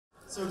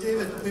So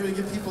David, maybe to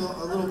give people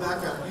a little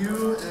background,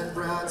 you and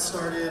Brad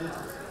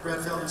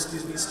Feldman,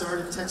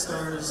 started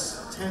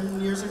TechStars 10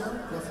 years ago,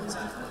 roughly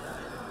speaking?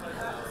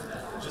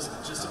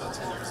 Just about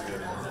 10 years ago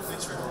now.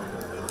 Thanks for having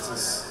me. This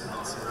is an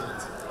awesome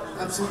event.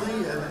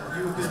 Absolutely, and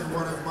you've been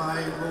one of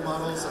my role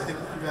models. I think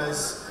you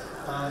guys,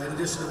 in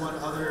addition to one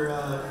other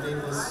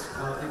nameless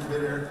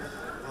incubator,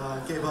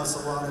 gave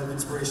us a lot of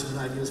inspiration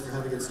and ideas for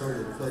how to get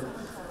started. But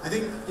I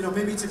think,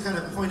 maybe to kind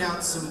of point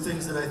out some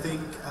things that I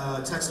think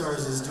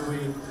TechStars is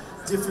doing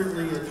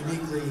differently and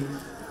uniquely.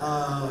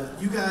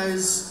 You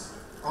guys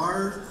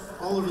are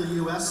all over the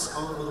US,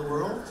 all over the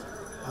world.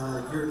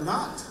 You're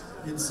not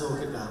in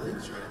Silicon Valley.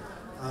 That's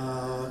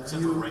right.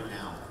 Except for right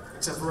now.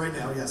 Except for right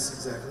now, yes,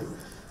 exactly.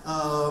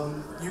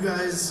 You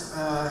guys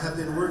have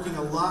been working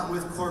a lot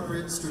with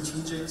corporate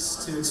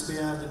strategics to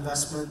expand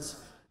investment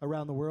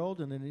around the world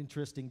and in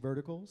interesting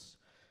verticals.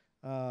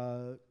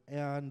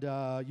 And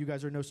you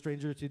guys are no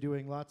stranger to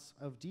doing lots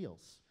of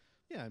deals.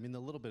 Yeah, I mean, a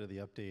little bit of the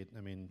update.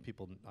 I mean,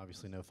 people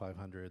obviously know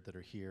 500 that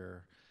are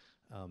here.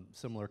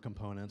 Similar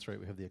components, right?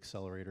 We have the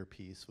accelerator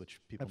piece, which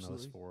people know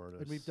us for.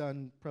 And we've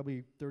done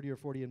probably 30 or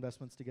 40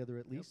 investments together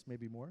at least,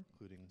 maybe more.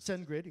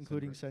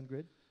 Including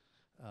SendGrid.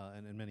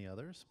 And many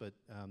others, but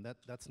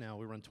that's now,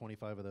 we run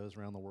 25 of those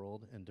around the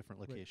world in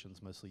different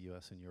locations, mostly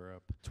US and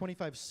Europe.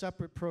 25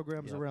 separate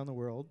programs around the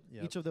world.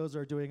 Each of those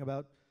are doing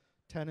about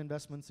 10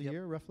 investments a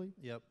year, roughly?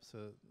 Yep,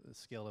 so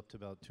scaled up to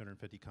about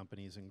 250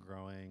 companies and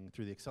growing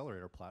through the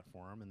accelerator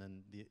platform, and then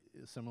the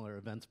similar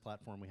events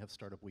platform, we have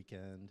Startup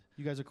Weekend.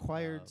 You guys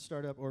acquired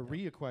Startup, or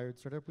reacquired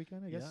Startup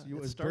Weekend, I guess? Yeah,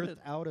 it was birthed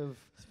out of...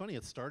 It's funny,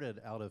 it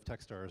started out of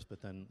TechStars, but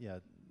then,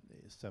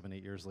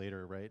 7-8 years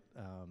later, right,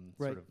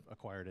 right, sort of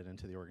acquired it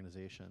into the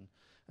organization.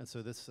 And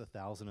so this is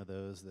 1,000 of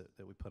those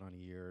that we put on a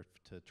year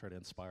to try to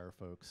inspire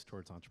folks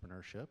towards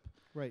entrepreneurship.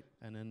 Right.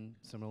 And then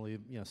similarly,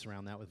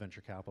 surround that with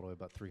venture capital,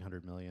 about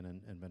 $300 million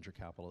in venture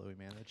capital that we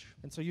manage.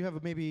 And so you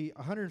have maybe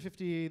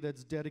 150 million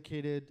that's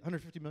dedicated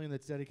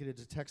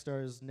to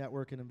TechStars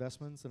network and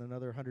investments, and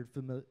another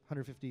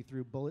 150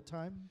 through Bullet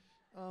Time?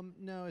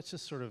 No, it's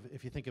just sort of,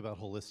 if you think about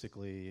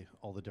holistically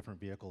all the different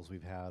vehicles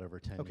we've had over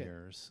 10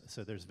 years.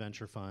 So there's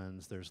venture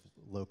funds, there's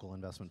local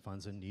investment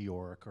funds in New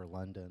York or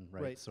London,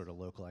 right? Sort of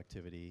local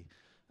activity.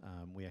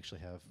 We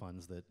actually have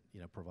funds that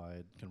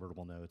provide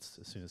convertible notes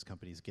as soon as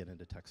companies get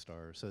into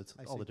TechStars. So it's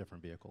all the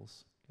different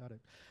vehicles. Got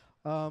it.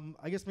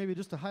 I guess maybe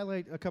just to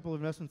highlight a couple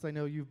of investments. I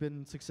know you've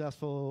been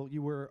successful.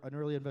 You were an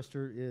early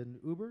investor in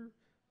Uber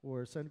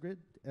or SendGrid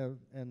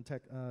and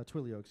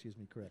Twilio, excuse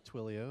me, correct?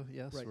 Twilio,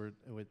 yes. Right.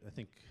 I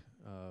think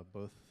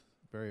both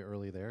very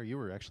early there. You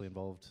were actually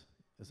involved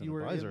as an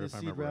advisor, if I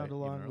remember right. You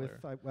were in the seed round along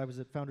with, I was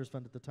at Founders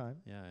Fund at the time.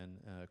 Yeah, and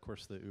of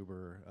course the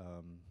Uber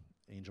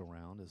angel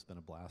round has been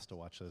a blast to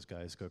watch those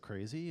guys go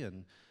crazy,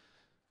 and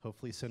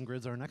hopefully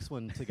SendGrid's our next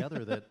one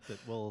together that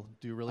will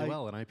do really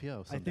well in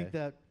IPO someday. I think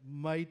that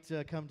might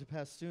come to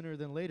pass sooner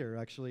than later,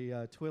 actually.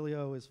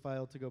 Twilio is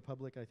filed to go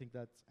public. I think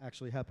that's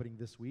actually happening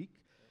this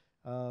week.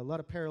 A lot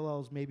of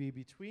parallels maybe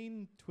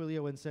between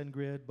Twilio and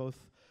SendGrid,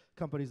 both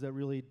companies that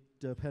really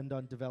depend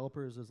on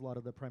developers as a lot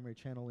of the primary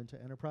channel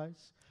into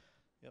enterprise.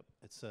 Yep,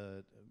 it's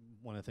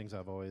one of the things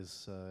I've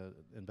always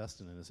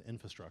invested in is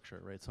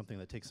infrastructure, right? Something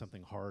that takes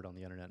something hard on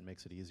the internet and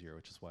makes it easier,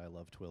 which is why I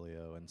love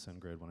Twilio and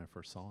SendGrid when I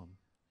first saw them.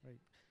 Right,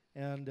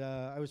 and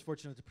I was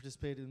fortunate to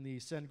participate in the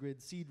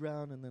SendGrid seed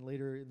round and then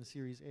later in the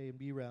Series A and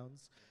B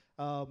rounds.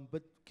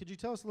 But could you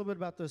tell us a little bit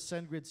about the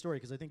SendGrid story?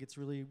 Because I think it's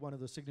really one of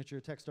the signature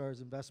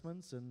TechStars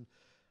investments, and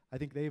I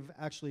think they've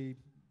actually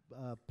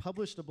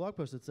published a blog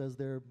post that says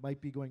they might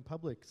be going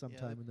public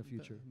sometime in the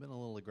future. Been a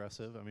little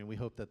aggressive. I mean, we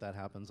hope that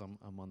happens. I'm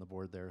on the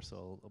board there,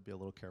 so I'll be a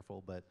little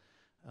careful. But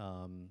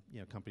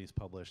companies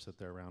publish that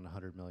they're around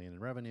 100 million in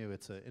revenue.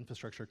 It's an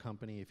infrastructure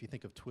company. If you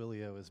think of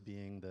Twilio as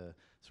being the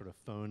sort of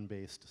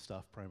phone-based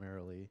stuff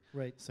primarily,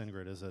 right.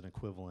 SendGrid is an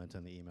equivalent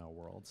in the email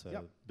world.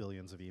 So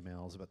billions of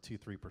emails, about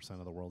 2-3%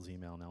 of the world's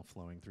email now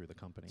flowing through the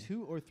company.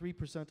 2 or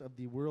 3% of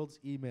the world's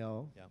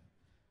email. Yeah.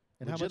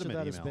 And legitimate how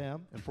much of that email.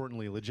 is spam?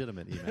 Importantly,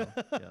 legitimate email.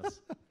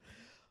 Yes.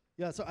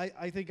 Yeah, so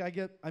I think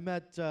I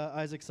met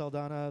Isaac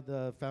Saldana,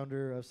 the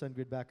founder of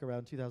SendGrid, back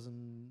around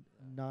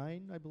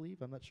 2009, I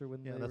believe. I'm not sure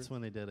when. Yeah, that's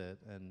when they did it.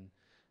 And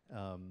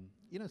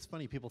it's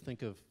funny. People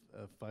think of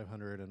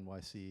 500 and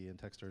YC and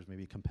TechStars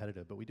maybe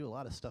competitive, but we do a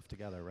lot of stuff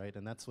together, right?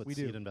 And that's what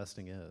seed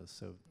investing is.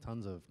 So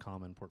tons of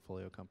common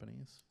portfolio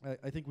companies.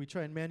 I think we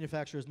try and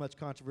manufacture as much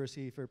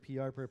controversy for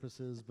PR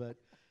purposes, but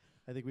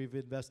I think we've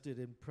invested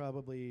in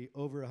probably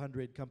over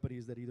 100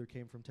 companies that either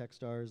came from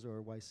TechStars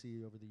or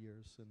YC over the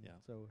years. And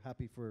so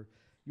happy for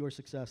your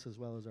success as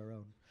well as our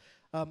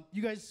own.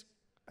 You guys,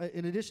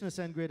 in addition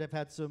to SendGrid, have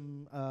had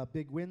some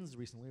big wins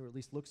recently, or at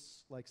least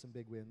looks like some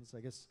big wins.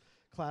 I guess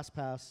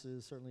ClassPass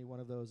is certainly one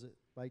of those that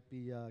might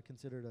be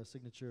considered a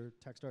signature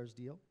TechStars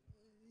deal.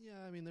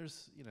 Yeah, I mean,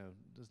 there's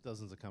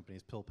dozens of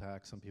companies.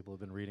 PillPack, some people have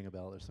been reading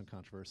about. There's some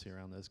controversy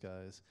around those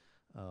guys.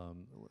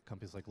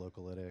 Companies like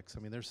Localytics.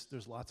 I mean,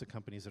 there's lots of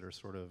companies that are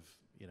sort of,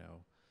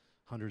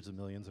 hundreds of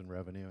millions in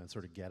revenue and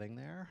sort of getting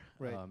there.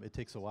 Right. It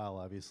takes a while,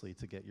 obviously,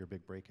 to get your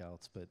big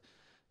breakouts, but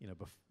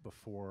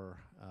before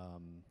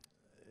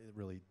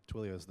really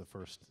Twilio is the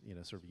first,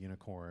 sort of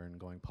unicorn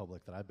going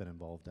public that I've been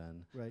involved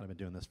in. Right. I've been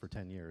doing this for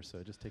 10 years, so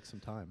it just takes some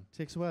time.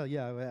 Takes a while,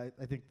 yeah.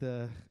 I think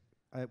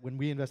when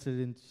we invested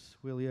in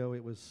Twilio,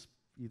 it was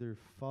either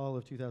fall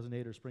of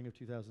 2008 or spring of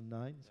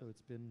 2009, so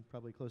it's been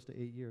probably close to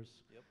 8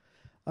 years. Yep.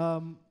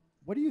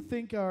 What do you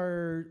think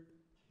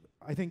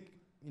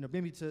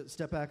maybe to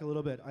step back a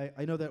little bit,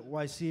 I know that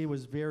YC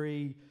was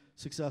very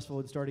successful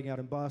in starting out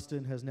in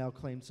Boston, has now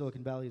claimed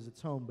Silicon Valley as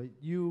its home, but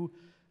you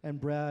and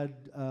Brad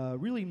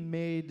really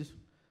made,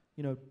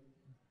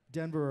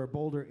 Denver or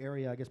Boulder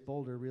area, I guess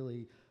Boulder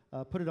really,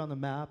 put it on the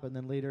map, and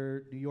then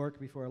later New York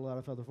before a lot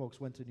of other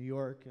folks went to New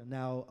York, and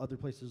now other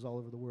places all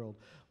over the world.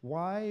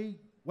 Why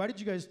did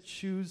you guys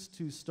choose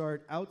to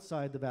start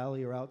outside the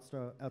Valley or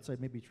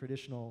outside maybe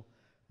traditional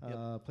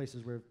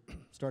places where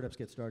startups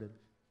get started?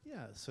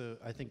 Yeah, so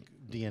I think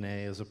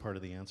DNA is a part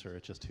of the answer.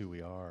 It's just who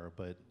we are.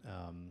 But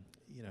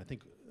I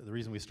think the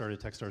reason we started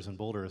TechStars in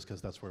Boulder is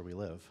because that's where we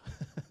live.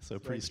 So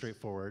pretty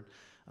straightforward.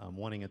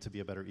 Wanting it to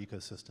be a better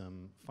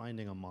ecosystem,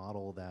 finding a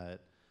model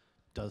that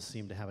does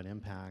seem to have an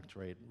impact,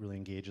 right? Really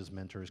engages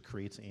mentors,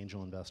 creates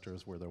angel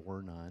investors where there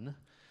were none.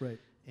 Right.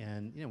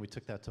 And we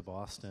took that to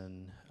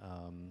Boston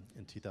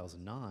in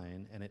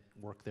 2009, and it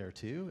worked there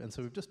too. And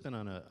so we've just been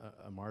on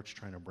a march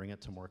trying to bring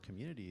it to more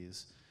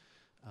communities.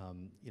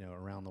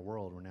 Around the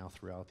world. We're now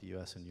throughout the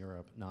U.S. and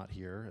Europe, not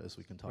here, as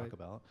we can talk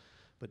about.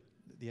 But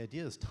the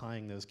idea is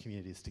tying those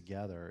communities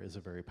together is a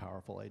very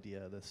powerful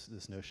idea,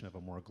 this notion of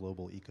a more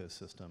global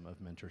ecosystem of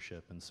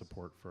mentorship and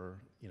support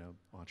for,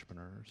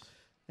 entrepreneurs.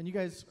 And you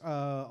guys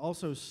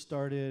also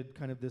started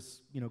kind of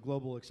this,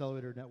 global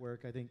accelerator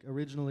network. I think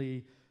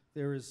originally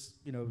there was,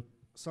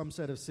 some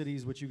set of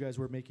cities which you guys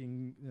were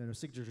making,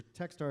 signature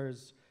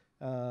TechStars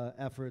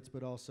efforts,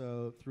 but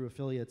also through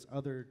affiliates,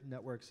 other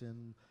networks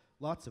in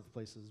lots of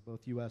places, both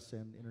U.S.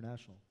 and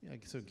international. Yeah,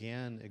 so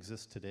GAN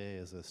exists today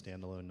as a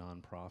standalone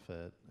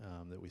nonprofit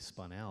that we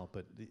spun out,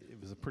 but it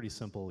was a pretty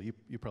simple,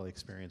 you probably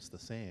experienced the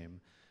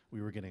same.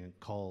 We were getting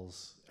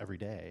calls every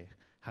day.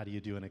 How do you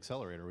do an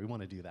accelerator? We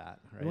want to do that,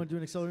 right? We want to do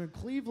an accelerator in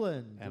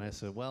Cleveland. And I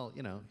said, well,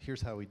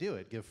 here's how we do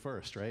it. Give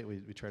first, right?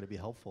 We try to be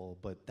helpful,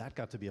 but that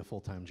got to be a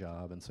full-time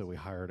job, and so we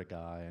hired a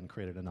guy and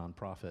created a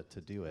nonprofit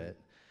to do it,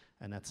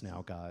 and that's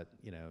now got,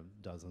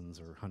 dozens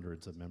or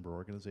hundreds of member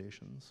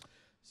organizations.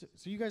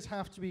 So you guys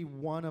have to be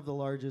one of the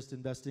largest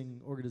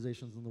investing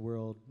organizations in the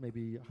world,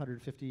 maybe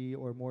 150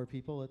 or more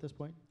people at this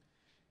point?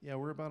 Yeah,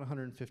 we're about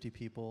 150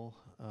 people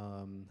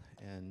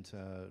and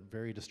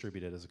very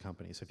distributed as a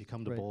company. So if you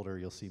come to Boulder,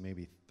 you'll see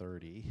maybe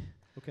 30.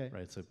 Okay.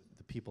 Right, so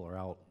the people are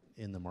out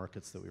in the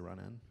markets that we run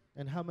in.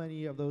 And how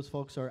many of those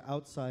folks are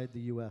outside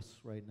the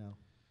U.S. right now?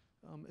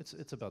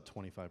 It's about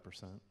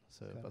 25%,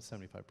 so about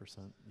 75%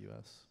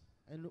 U.S.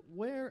 And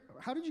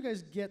how did you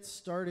guys get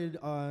started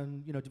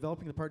on,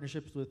 developing the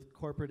partnerships with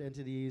corporate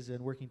entities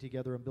and working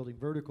together on building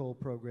vertical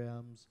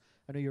programs?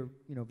 I know you're,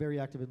 very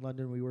active in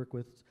London. We work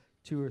with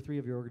 2 or 3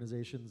 of your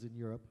organizations in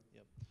Europe.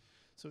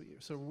 Yep.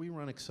 So we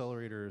run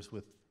accelerators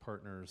with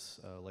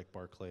partners like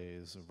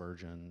Barclays,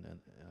 Virgin, and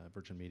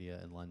Virgin Media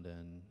in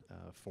London,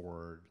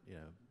 Ford,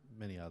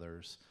 many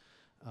others.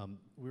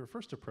 We were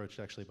first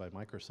approached actually by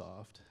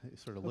Microsoft. They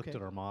sort of looked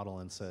at our model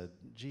and said,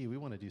 gee, we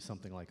want to do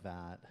something like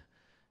that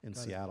in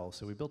Seattle.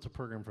 So we built a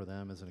program for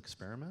them as an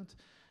experiment.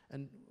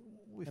 And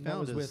we found that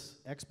was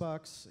with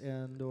Xbox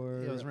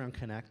or... Yeah, it was around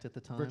Connect at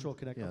the time. Virtual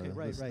Connect,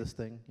 This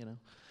thing,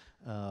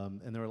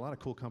 and there were a lot of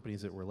cool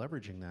companies that were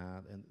leveraging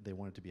that, and they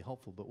wanted to be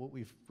helpful. But what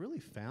we've really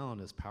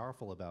found is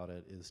powerful about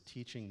it is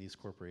teaching these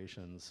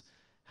corporations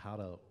how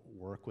to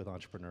work with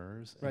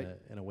entrepreneurs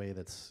in a way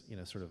that's,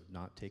 sort of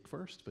not take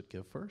first, but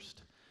give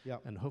first. Yeah.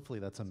 And hopefully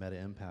that's a meta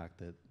impact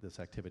that this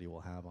activity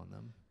will have on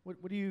them.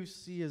 What do you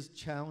see as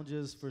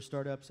challenges for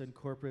startups and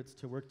corporates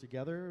to work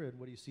together, and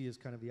what do you see as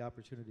kind of the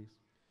opportunities?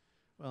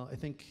 Well, I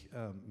think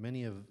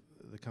many of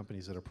the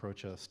companies that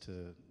approach us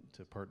to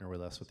partner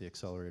with us with the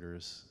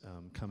accelerators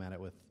come at it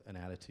with an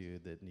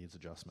attitude that needs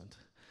adjustment.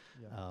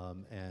 Yeah.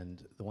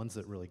 And the ones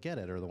that really get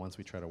it are the ones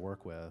we try to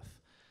work with.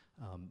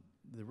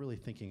 They're really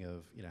thinking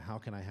of, how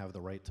can I have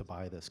the right to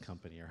buy this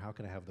company, or how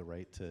can I have the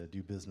right to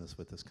do business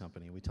with this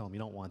company? We tell them, you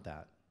don't want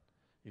that.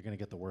 You're going to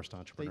get the worst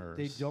entrepreneurs.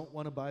 They don't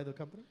want to buy the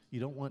company? You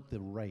don't want the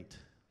right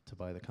to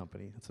buy the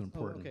company. It's an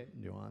important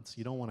nuance.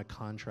 You don't want to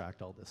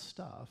contract all this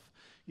stuff.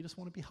 You just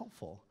want to be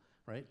helpful,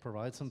 right?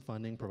 Provide some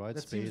funding, provide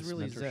space, that seems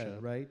really mentorship.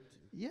 Zen, right?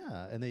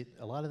 Yeah, and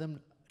a lot of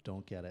them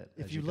don't get it.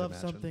 If you love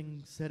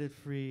something, set it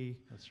free.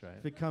 That's right.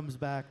 If it comes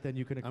back, then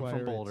you can acquire it.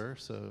 I'm from Boulder,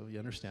 so you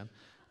understand.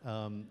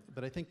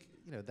 But I think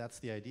that's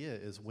the idea,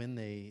 is when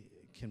they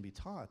can be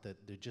taught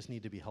that they just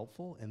need to be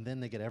helpful, and then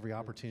they get every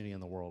opportunity in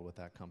the world with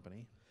that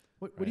company.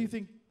 What do you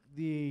think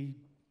the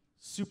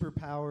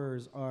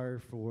superpowers are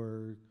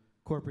for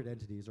corporate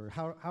entities, or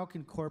how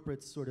can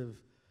corporates sort of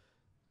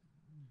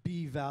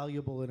be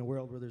valuable in a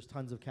world where there's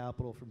tons of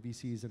capital from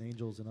VCs and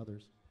angels and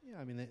others? Yeah,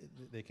 I mean,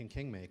 they can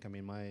kingmake. I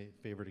mean, my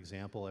favorite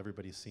example,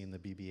 everybody's seen the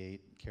BB-8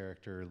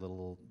 character, the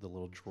little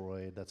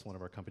droid. That's one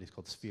of our companies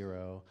called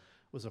Sphero.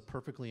 was a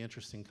perfectly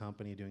interesting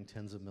company doing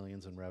tens of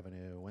millions in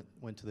revenue,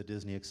 went to the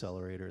Disney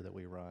accelerator that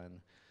we run.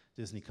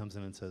 Disney comes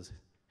in and says,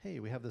 hey,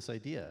 we have this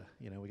idea.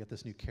 We got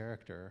this new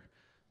character.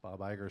 Bob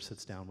Iger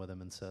sits down with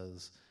him and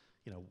says,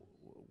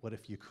 what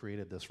if you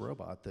created this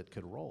robot that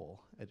could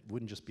roll? It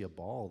wouldn't just be a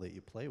ball that you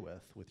play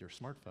with your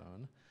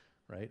smartphone,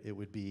 right? It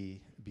would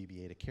be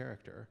BB-8 a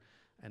character.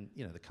 And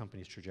the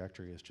company's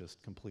trajectory is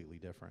just completely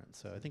different.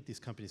 So I think these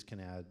companies can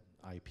add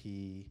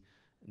IP,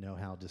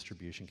 know-how,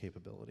 distribution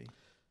capability.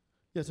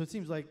 Yeah, so it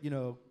seems like,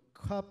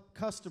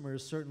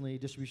 customers, certainly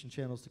distribution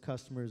channels to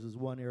customers is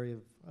one area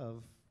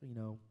of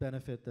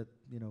benefit that,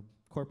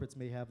 corporates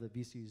may have that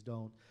VCs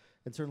don't.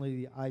 And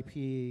certainly the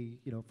IP,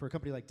 for a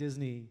company like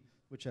Disney,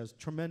 which has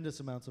tremendous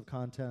amounts of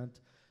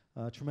content,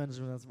 tremendous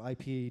amounts of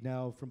IP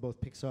now from both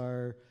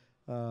Pixar,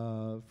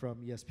 from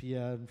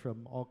ESPN,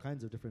 from all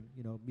kinds of different,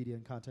 media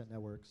and content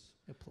networks.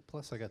 Yeah,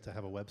 plus I got to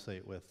have a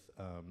website with,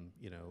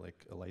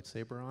 like a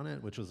lightsaber on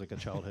it, which was like a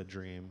childhood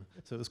dream.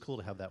 So it was cool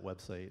to have that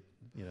website,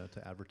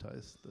 to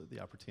advertise the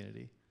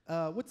opportunity.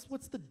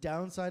 What's the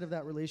downside of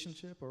that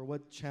relationship, or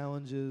what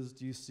challenges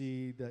do you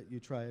see that you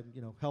try and,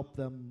 help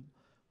them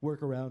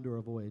work around or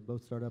avoid,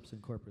 both startups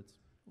and corporates?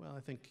 Well,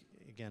 I think,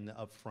 again, the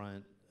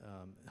upfront,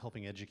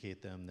 helping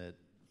educate them that,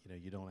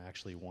 you don't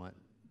actually want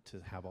to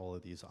have all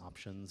of these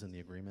options in the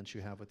agreements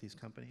you have with these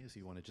companies.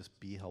 You want to just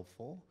be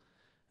helpful.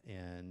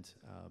 And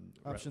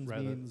options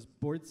means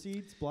board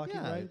seats,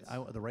 blocking rights?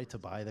 The right to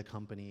buy the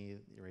company,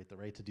 the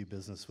right to do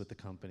business with the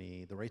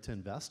company, the right to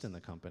invest in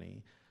the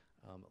company.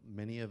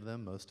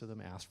 Most of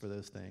them ask for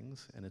those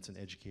things, and it's an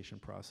education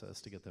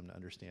process to get them to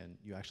understand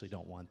you actually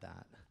don't want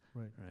that.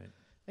 Right. Right.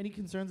 Any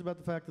concerns about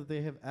the fact that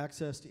they have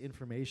access to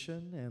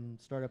information and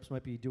startups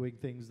might be doing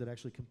things that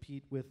actually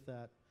compete with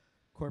that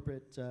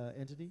corporate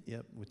entity?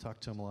 Yep, we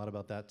talked to them a lot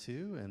about that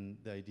too, and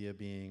the idea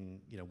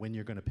being, when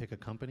you're going to pick a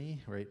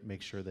company, right,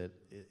 make sure that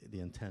the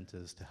intent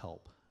is to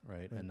help,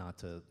 right, and not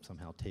to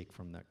somehow take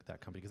from that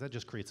company, because that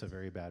just creates a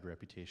very bad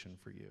reputation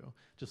for you,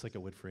 just like it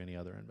would for any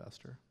other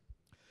investor.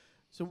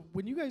 So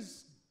when you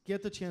guys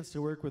get the chance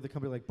to work with a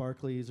company like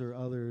Barclays or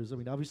others, I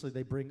mean, obviously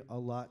they bring a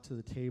lot to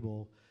the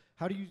table.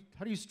 How do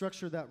you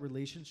structure that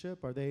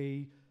relationship? Are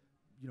they,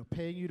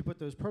 paying you to put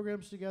those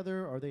programs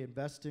together? Are they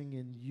investing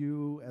in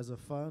you as a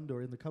fund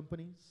or in the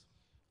companies?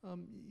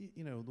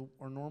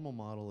 Our normal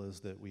model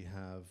is that we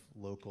have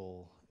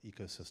local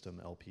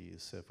ecosystem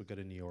LPs. So if we go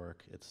to New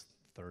York, it's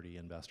 30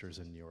 investors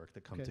in New York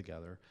that come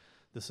together.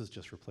 This is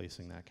just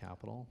replacing that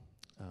capital.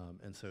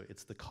 And so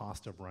it's the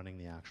cost of running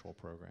the actual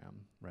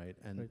program, right?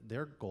 And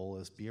their goal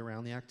is be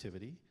around the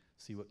activity,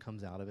 see what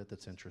comes out of it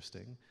that's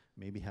interesting,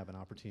 maybe have an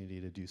opportunity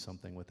to do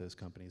something with those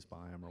companies,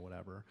 buy them or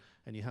whatever.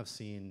 And you have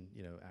seen,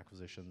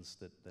 acquisitions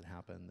that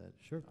happen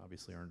that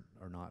obviously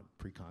are not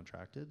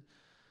pre-contracted.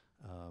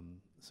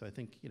 So I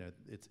think,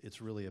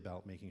 it's really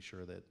about making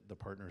sure that the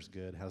partner's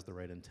good, has the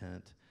right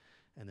intent.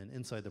 And then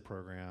inside the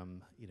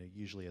program,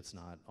 usually it's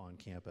not on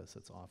campus,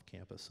 it's off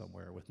campus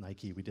somewhere. With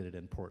Nike, we did it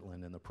in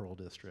Portland in the Pearl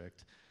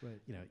District. Right.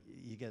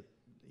 You get,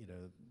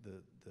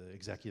 the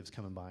executives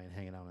coming by and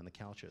hanging out on the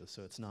couches.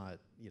 So it's not,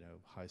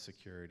 high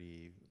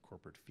security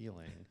corporate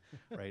feeling,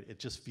 right? It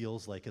just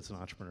feels like it's an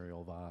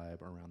entrepreneurial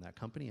vibe around that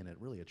company, and it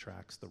really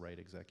attracts the right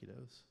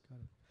executives.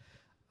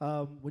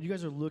 Got it. When you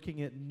guys are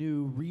looking at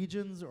new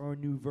regions or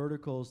new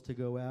verticals to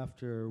go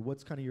after,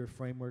 what's kind of your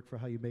framework for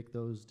how you make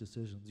those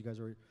decisions? You guys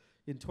are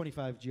in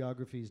 25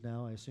 geographies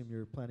now. I assume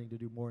you're planning to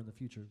do more in the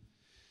future.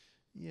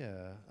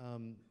 Yeah.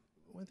 One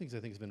of the things I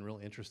think has been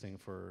really interesting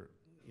for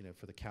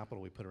the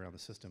capital we put around the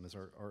system is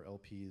our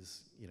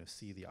LPs,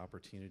 see the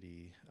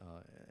opportunity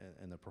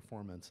and the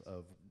performance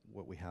of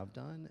what we have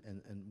done,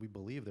 and we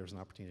believe there's an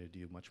opportunity to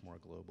do much more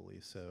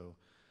globally. So,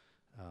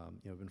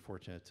 I've been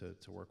fortunate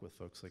to work with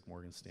folks like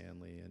Morgan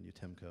Stanley and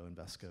Utimco and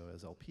Vesco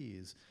as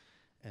LPs,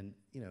 and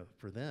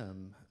for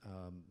them,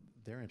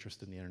 they're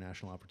interested in the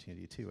international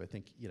opportunity too. I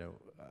think,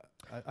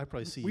 I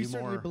probably see we you more.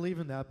 We certainly believe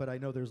in that, but I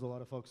know there's a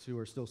lot of folks who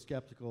are still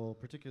skeptical,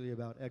 particularly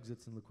about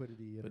exits and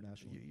liquidity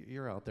internationally.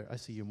 You're out there. I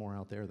see you more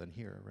out there than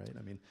here, right?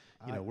 I mean,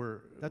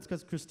 That's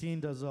because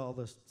Christine does all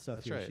this stuff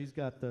That's here. right. She's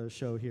got the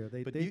show here.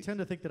 They tend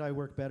to think that I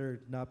work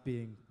better not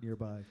being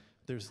nearby.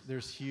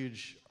 There's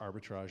huge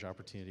arbitrage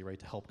opportunity, right,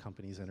 to help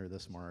companies enter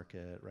this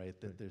market, right?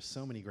 There's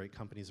so many great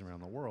companies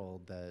around the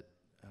world that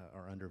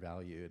are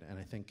undervalued, and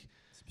I think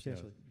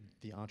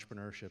the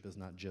entrepreneurship is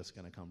not just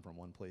going to come from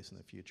one place in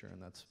the future, and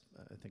that's,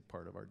 I think,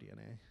 part of our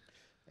DNA.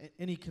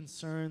 Any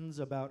concerns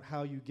about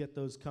how you get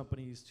those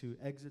companies to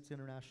exits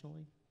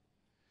internationally?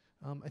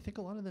 I think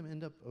a lot of them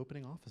end up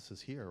opening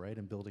offices here, right,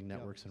 and building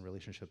networks and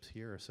relationships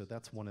here. So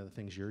that's one of the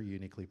things you're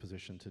uniquely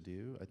positioned to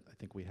do. I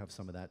think we have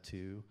some of that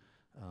too.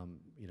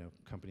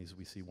 Companies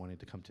we see wanting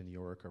to come to New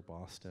York or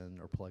Boston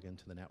or plug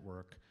into the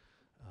network,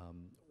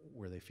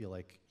 where they feel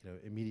like,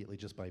 immediately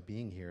just by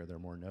being here, they're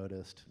more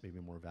noticed, maybe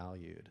more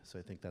valued. So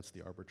I think that's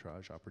the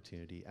arbitrage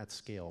opportunity at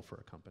scale for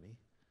a company.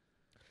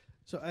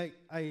 So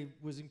I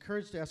was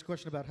encouraged to ask a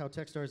question about how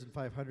TechStars and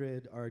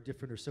 500 are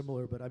different or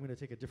similar, but I'm going to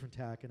take a different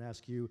tack and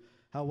ask you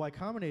how Y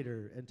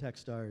Combinator and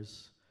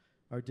TechStars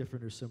are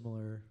different or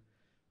similar.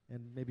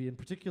 and maybe in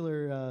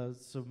particular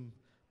some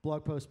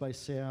blog posts by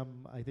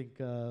Sam, I think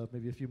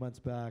maybe a few months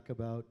back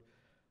about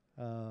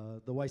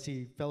the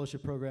YC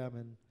fellowship program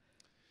and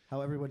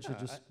how everyone should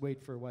just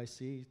wait for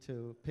YC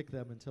to pick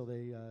them until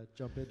they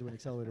jump into an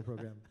accelerator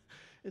program.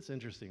 It's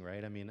interesting,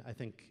 right? I mean, I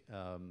think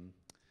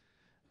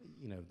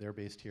they're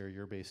based here,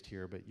 you're based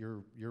here, but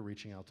you're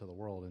reaching out to the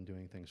world and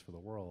doing things for the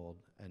world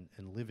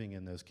and living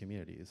in those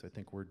communities. I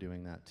think we're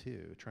doing that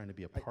too, trying to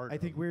be a part. I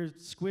think we're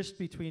squished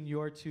between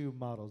your two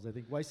models. I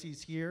think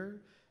YC's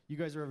here, you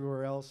guys are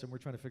everywhere else, and we're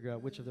trying to figure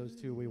out which of those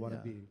two we want to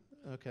be.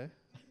 Okay,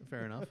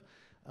 fair enough.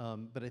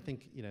 But I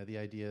think the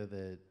idea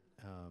that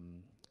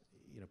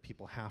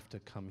people have to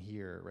come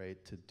here,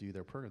 right, to do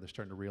their program. They're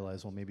starting to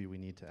realize, well, maybe we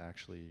need to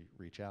actually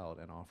reach out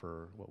and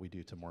offer what we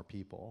do to more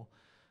people.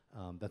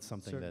 That's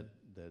something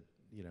that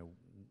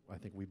I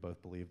think we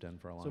both believed in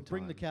for a long time. So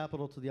bring the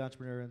capital to the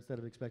entrepreneur instead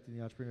of expecting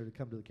the entrepreneur to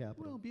come to the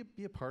capital. Well,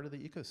 be a part of the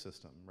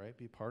ecosystem, right?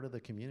 Be part of the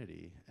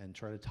community and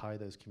try to tie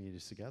those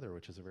communities together,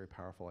 which is a very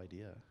powerful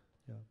idea.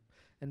 Yeah.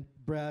 And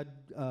Brad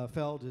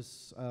Feld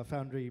is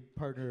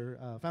founder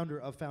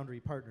of Foundry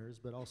Partners,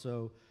 but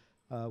also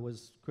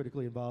was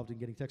critically involved in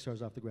getting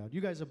TechStars off the ground.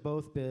 You guys have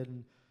both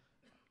been,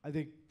 I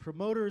think,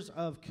 promoters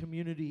of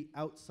community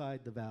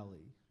outside the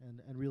Valley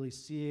and really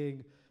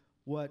seeing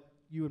what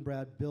you and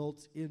Brad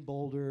built in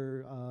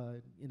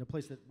Boulder in a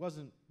place that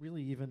wasn't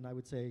really even, I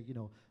would say,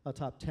 a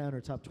top 10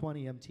 or top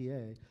 20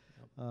 MTA,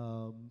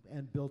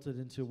 and built it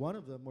into one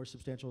of the more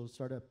substantial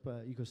startup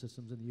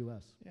ecosystems in the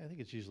U.S. Yeah, I think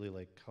it's usually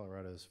like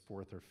Colorado's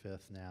 4th or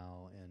 5th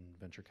now in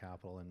venture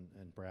capital,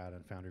 and Brad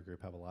and Founder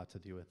Group have a lot to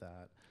do with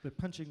that. But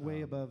punching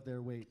way above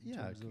their weight.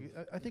 Yeah,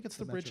 I think it's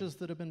the bridges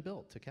that have been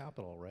built to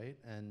capital, right?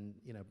 And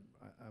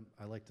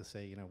I like to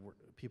say,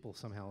 people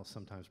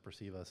sometimes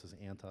perceive us as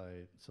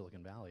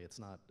anti-Silicon Valley. It's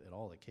not at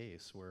all the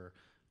case. We're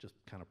just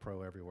kind of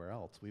pro everywhere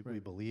else. We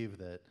believe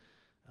that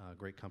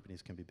great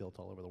companies can be built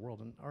all over the world,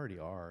 and already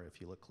are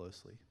if you look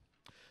closely.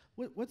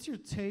 What's your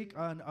take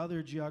on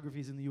other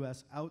geographies in the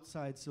U.S.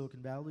 outside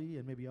Silicon Valley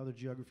and maybe other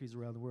geographies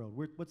around the world?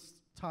 What's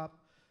top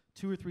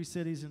 2 or 3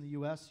 cities in the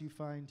U.S. you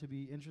find to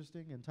be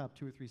interesting, and top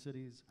 2 or 3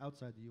 cities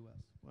outside the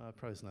U.S.? Well,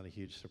 probably it's not a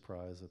huge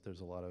surprise that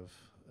there's a lot of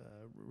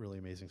really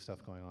amazing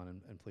stuff going on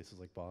in places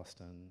like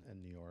Boston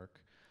and New York.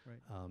 Right.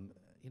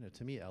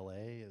 To me,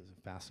 LA is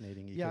a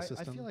fascinating ecosystem.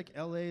 I feel like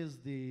LA is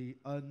the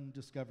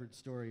undiscovered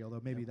story, although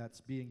maybe that's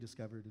being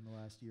discovered in the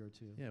last year or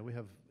two. Yeah, we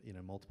have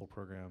multiple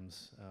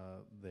programs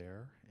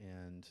there,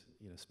 and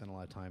spend a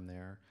lot of time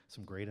there.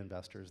 Some great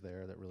investors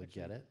there that really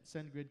get it.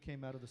 SendGrid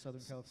came out of the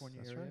Southern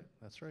California area. Right.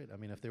 That's right. I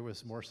mean, if there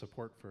was more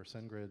support for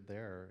SendGrid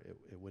there,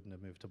 it wouldn't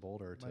have moved to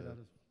Boulder.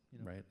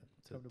 Right.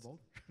 Come to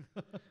Boulder.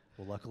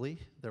 Well, luckily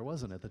there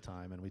wasn't at the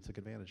time, and we took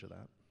advantage of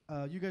that.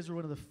 You guys are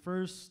one of the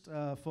first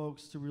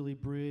folks to really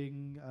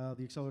bring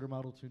the accelerator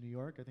model to New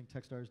York. I think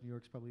TechStars New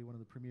York is probably one of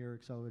the premier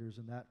accelerators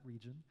in that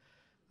region.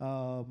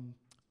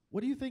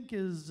 What do you think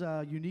is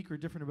unique or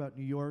different about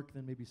New York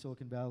than maybe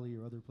Silicon Valley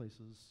or other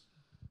places?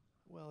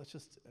 Well, it's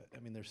just,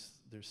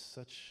 there's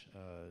such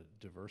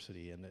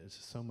diversity, and there's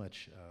so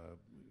much,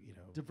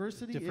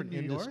 diversity different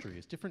in New industries.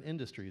 York? Different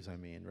industries. I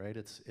mean, right?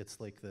 It's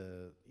like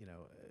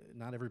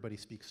not everybody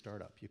speaks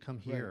startup. You come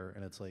here,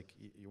 and it's like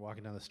you're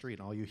walking down the street,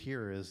 and all you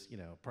hear is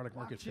product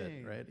market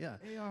fit, right? Yeah.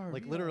 AR,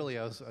 like literally,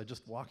 I was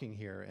just walking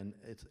here, and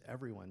it's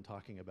everyone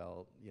talking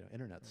about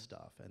internet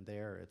stuff, and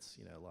there it's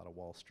a lot of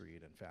Wall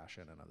Street and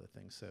fashion and other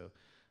things. So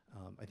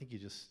I think you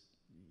just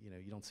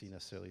you don't see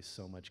necessarily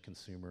so much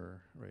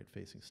consumer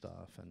facing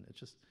stuff, and it's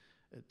just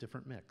a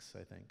different mix,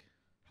 I think.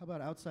 How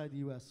about outside the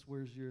U.S.?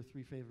 Where's your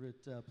 3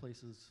 favorite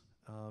places?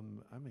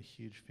 I'm a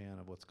huge fan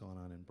of what's going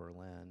on in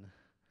Berlin.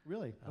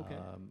 Really? Okay.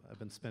 I've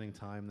been spending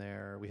time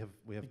there. We have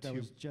I think 2. That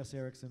was Jess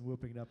Erickson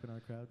whooping it up in our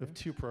crowd. We have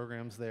 2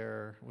 programs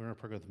there. We're in a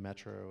program with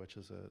Metro, which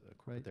is a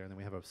corporate there, and then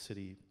we have a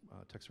city,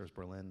 TechStars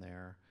Berlin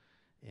there,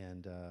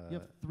 and you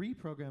have 3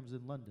 programs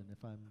in London,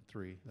 if I'm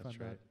 3. That's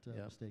right.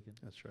 Not mistaken.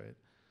 That's right.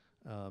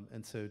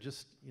 And so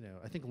just,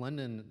 I think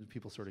London,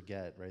 people sort of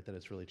get, right, that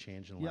it's really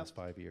changed in the last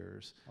 5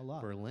 years. A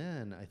lot.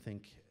 Berlin, I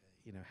think,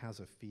 has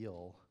a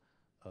feel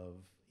of,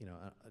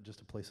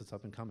 just a place that's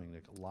up and coming.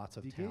 Like lots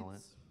of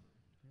talent.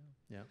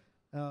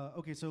 Yeah.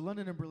 Okay, so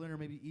London and Berlin are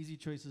maybe easy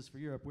choices for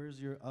Europe. Where's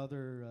your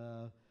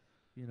other,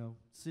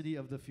 city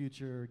of the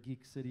future,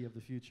 geek city of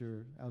the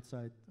future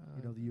outside,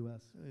 the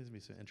U.S.? There's going to be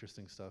some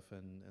interesting stuff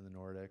in the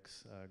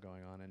Nordics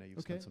going on. I know you've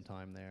spent some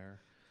time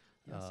there.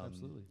 Yes,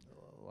 absolutely.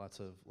 Lots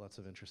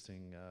of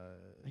interesting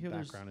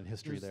background and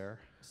history there.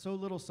 So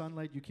little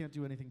sunlight, you can't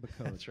do anything but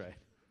code. That's right.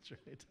 That's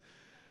right.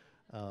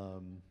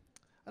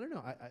 I don't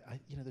know.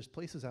 There's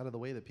places out of the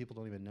way that people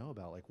don't even know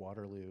about, like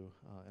Waterloo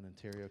in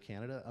Ontario,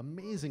 Canada.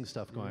 Amazing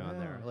stuff going on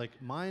there.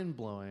 Like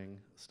mind-blowing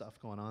stuff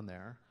going on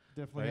there.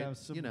 Definitely have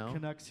some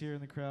Canucks here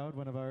in the crowd.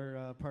 One of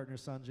our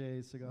partners,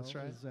 Sanjay Segal,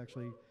 is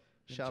actually.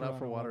 Shout out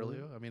for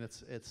Waterloo. I mean,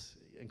 it's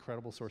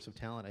incredible source of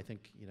talent. I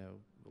think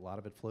a lot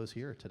of it flows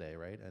here today,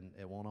 right? And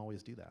it won't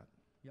always do that.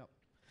 Yep.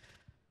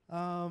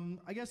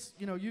 I guess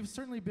you've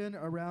certainly been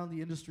around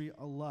the industry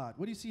a lot.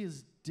 What do you see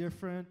as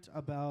different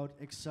about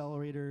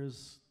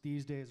accelerators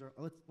these days?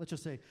 Or let's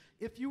just say,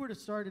 if you were to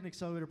start an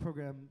accelerator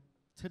program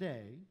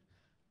today,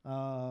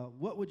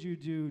 what would you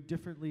do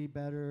differently,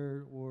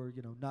 better, or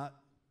not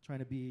trying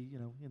to be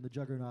in the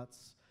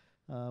juggernauts,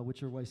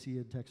 which are YC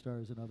and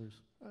TechStars and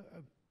others?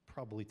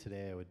 Probably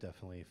today I would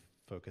definitely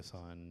focus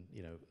on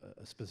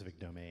a specific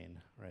domain,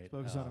 right?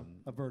 Focus on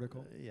a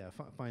vertical. Yeah,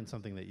 find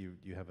something that you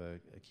have a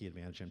key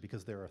advantage in,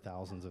 because there are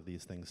thousands of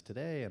these things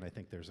today, and I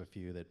think there's a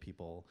few that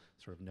people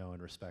sort of know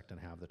and respect and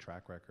have the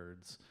track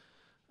records.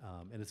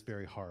 And it's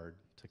very hard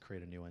to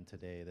create a new one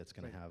today that's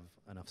going to have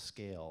enough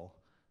scale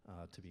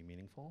to be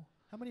meaningful.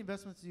 How many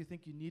investments do you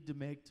think you need to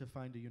make to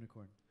find a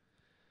unicorn?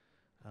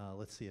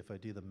 Let's see, if I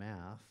do the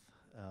math,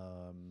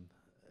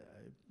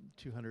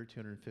 200,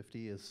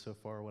 250 is so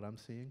far what I'm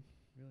seeing.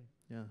 Really?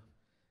 Yeah.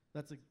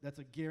 That's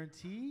a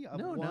guarantee of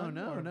No, one?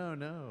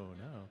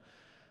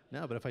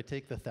 No, but if I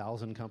take the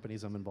 1,000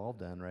 companies I'm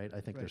involved in, right, I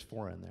think there's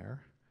 4 in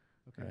there.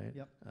 Okay. Right?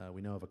 Yep.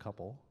 We know of a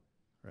couple,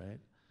 right?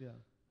 Yeah.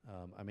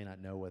 I may not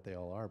know what they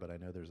all are, but I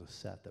know there's a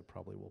set that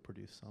probably will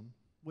produce some.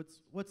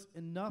 What's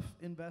enough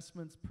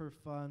investments per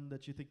fund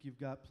that you think you've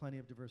got plenty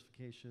of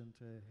diversification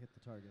to hit the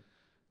target?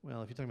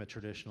 Well, if you're talking about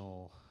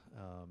traditional...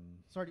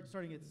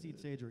 starting at seed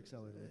stage or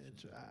accelerator.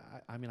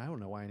 I mean, I don't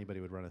know why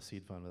anybody would run a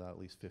seed fund without at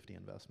least 50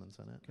 investments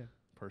in it,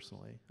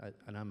 personally.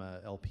 And I'm a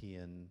LP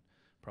in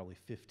probably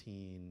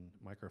 15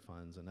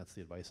 microfunds, and that's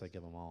the advice I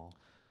give them all.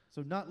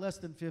 So not less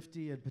than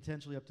 50 and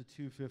potentially up to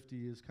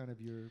 250 is kind of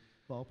your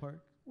ballpark?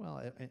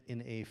 Well,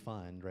 in a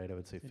fund, right, I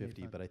would say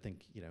 50, but I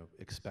think,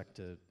 expect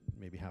to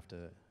maybe have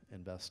to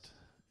invest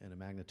in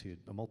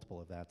a multiple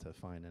of that to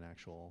find an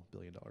actual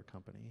billion-dollar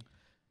company.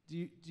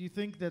 Do you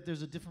think that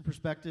there's a different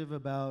perspective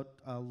about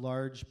a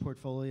large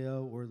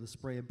portfolio or the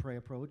spray and pray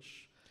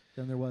approach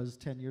than there was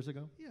 10 years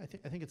ago? Yeah,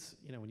 I think it's,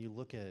 when you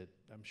look at,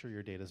 I'm sure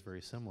your data is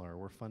very similar.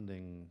 We're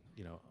funding,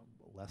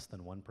 less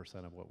than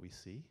 1% of what we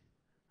see,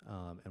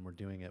 and we're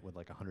doing it with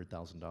like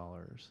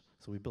 $100,000.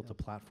 So we built a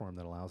platform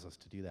that allows us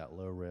to do that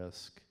low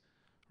risk,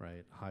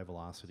 right, high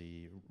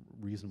velocity,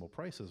 reasonable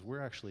prices.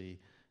 We're actually,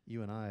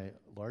 you and I,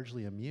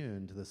 largely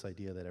immune to this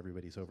idea that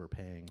everybody's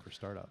overpaying for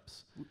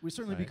startups. We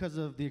certainly, because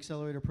of the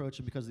accelerator approach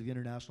and because of the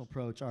international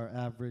approach, our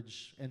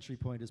average entry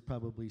point is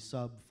probably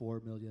sub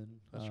 4 million.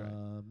 That's right.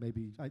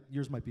 Maybe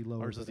yours might be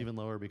lower. Ours is even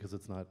lower because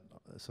it's not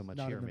so much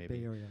not here, in the maybe.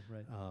 Bay Area,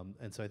 right?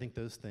 And so I think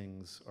those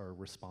things are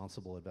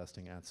responsible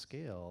investing at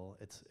scale.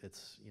 It's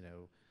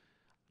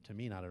to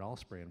me, not at all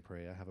spray and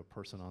pray. I have a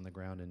person on the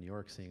ground in New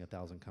York seeing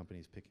 1,000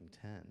 companies picking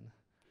 10.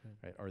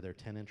 Right. Are there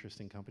 10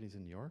 interesting companies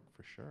in New York?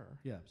 For sure.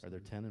 Yeah. Are there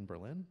 10 in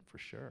Berlin? For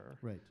sure.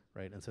 Right.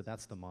 Right. And so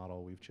that's the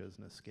model we've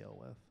chosen to scale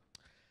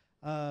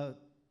with.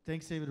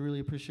 Thanks, David.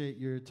 Really appreciate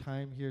your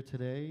time here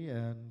today,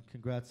 and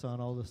congrats on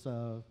all this,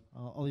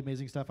 all the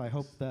amazing stuff. I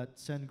hope that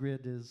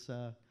SendGrid is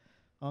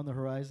on the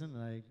horizon,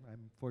 and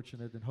I'm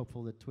fortunate and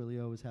hopeful that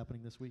Twilio is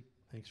happening this week.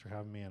 Thanks for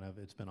having me, and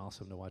it's been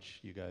awesome to watch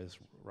you guys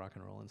rock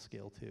and roll and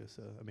scale too.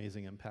 So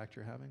amazing impact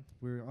you're having.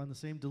 We're on the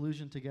same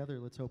delusion together.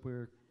 Let's hope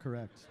we're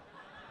correct.